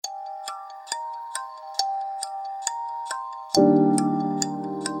Hi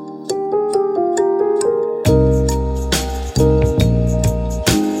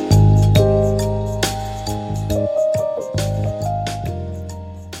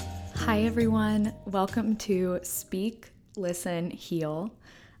everyone, welcome to Speak, Listen, Heal.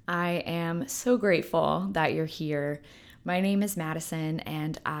 I am so grateful that you're here. My name is Madison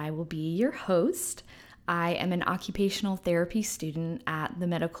and I will be your host. I am an occupational therapy student at the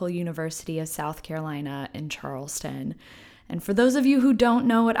Medical University of South Carolina in Charleston. And for those of you who don't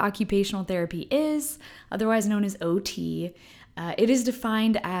know what occupational therapy is, otherwise known as OT, it is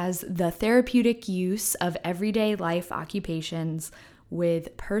defined as the therapeutic use of everyday life occupations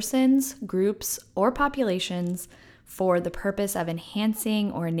with persons, groups, or populations for the purpose of enhancing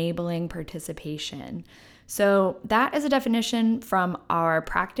or enabling participation. So that is a definition from our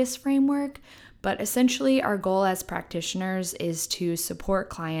practice framework, but essentially our goal as practitioners is to support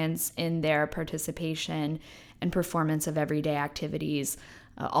clients in their participation and performance of everyday activities,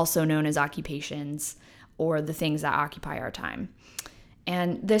 also known as occupations, or the things that occupy our time.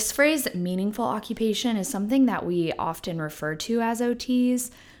 And this phrase, meaningful occupation, is something that we often refer to as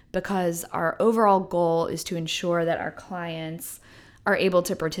OTs because our overall goal is to ensure that our clients are able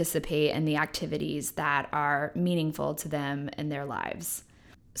to participate in the activities that are meaningful to them in their lives.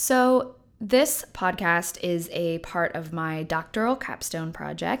 So this podcast is a part of my doctoral capstone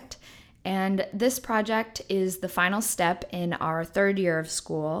project, and this project is the final step in our third year of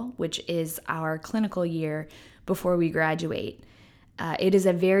school, which is our clinical year before we graduate. It is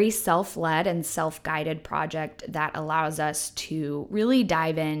a very self-led and self-guided project that allows us to really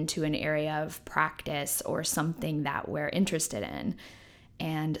dive into an area of practice or something that we're interested in.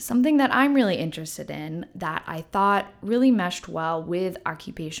 And something that I'm really interested in that I thought really meshed well with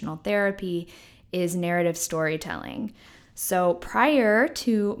occupational therapy is narrative storytelling. So prior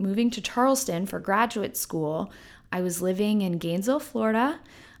to moving to Charleston for graduate school, I was living in Gainesville, Florida.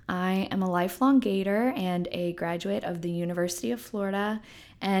 I am a lifelong Gator and a graduate of the University of Florida,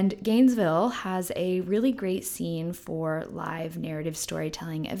 and Gainesville has a really great scene for live narrative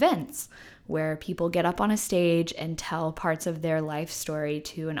storytelling events where people get up on a stage and tell parts of their life story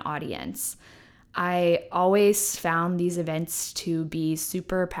to an audience. I always found these events to be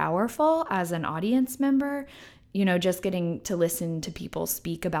super powerful as an audience member, just getting to listen to people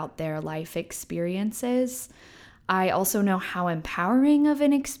speak about their life experiences. I also know how empowering of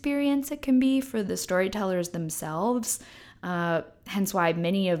an experience it can be for the storytellers themselves, hence why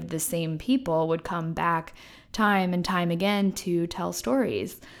many of the same people would come back time and time again to tell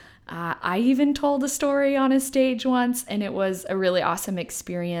stories. I even told a story on a stage once, and it was a really awesome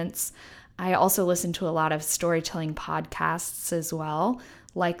experience. I also listened to a lot of storytelling podcasts as well,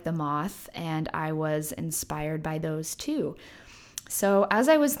 like The Moth, and I was inspired by those too. So as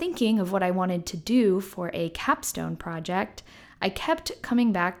I was thinking of what I wanted to do for a capstone project, I kept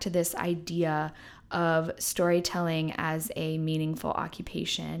coming back to this idea of storytelling as a meaningful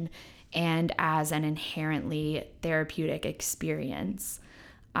occupation and as an inherently therapeutic experience.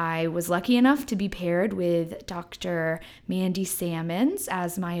 I was lucky enough to be paired with Dr. Mandy Sammons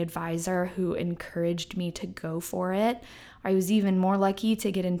as my advisor, who encouraged me to go for it. I was even more lucky to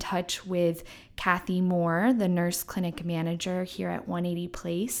get in touch with Kathy Moore, the nurse clinic manager here at 180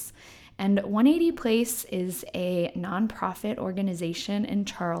 Place. And 180 Place is a nonprofit organization in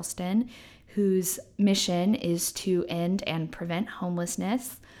Charleston whose mission is to end and prevent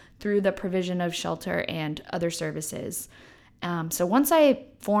homelessness through the provision of shelter and other services. So once I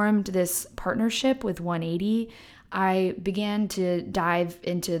formed this partnership with 180, I began to dive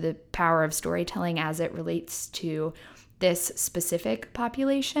into the power of storytelling as it relates to this specific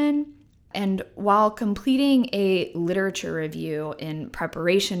population. And while completing a literature review in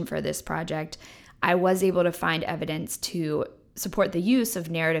preparation for this project, I was able to find evidence to support the use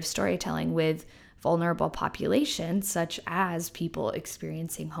of narrative storytelling with vulnerable populations, such as people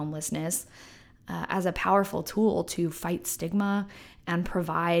experiencing homelessness, as a powerful tool to fight stigma and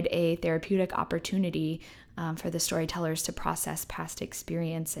provide a therapeutic opportunity for the storytellers to process past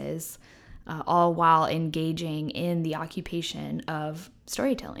experiences, all while engaging in the occupation of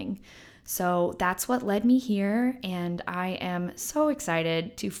storytelling. So that's what led me here, and I am so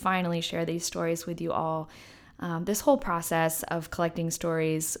excited to finally share these stories with you all. This whole process of collecting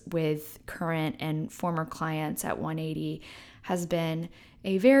stories with current and former clients at 180 has been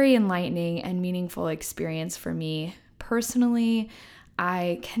a very enlightening and meaningful experience for me personally.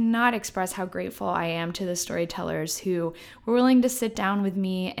 I cannot express how grateful I am to the storytellers who were willing to sit down with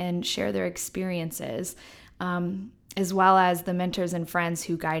me and share their experiences, as well as the mentors and friends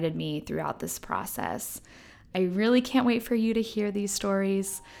who guided me throughout this process. I really can't wait for you to hear these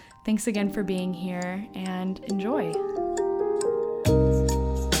stories. Thanks again for being here, and enjoy.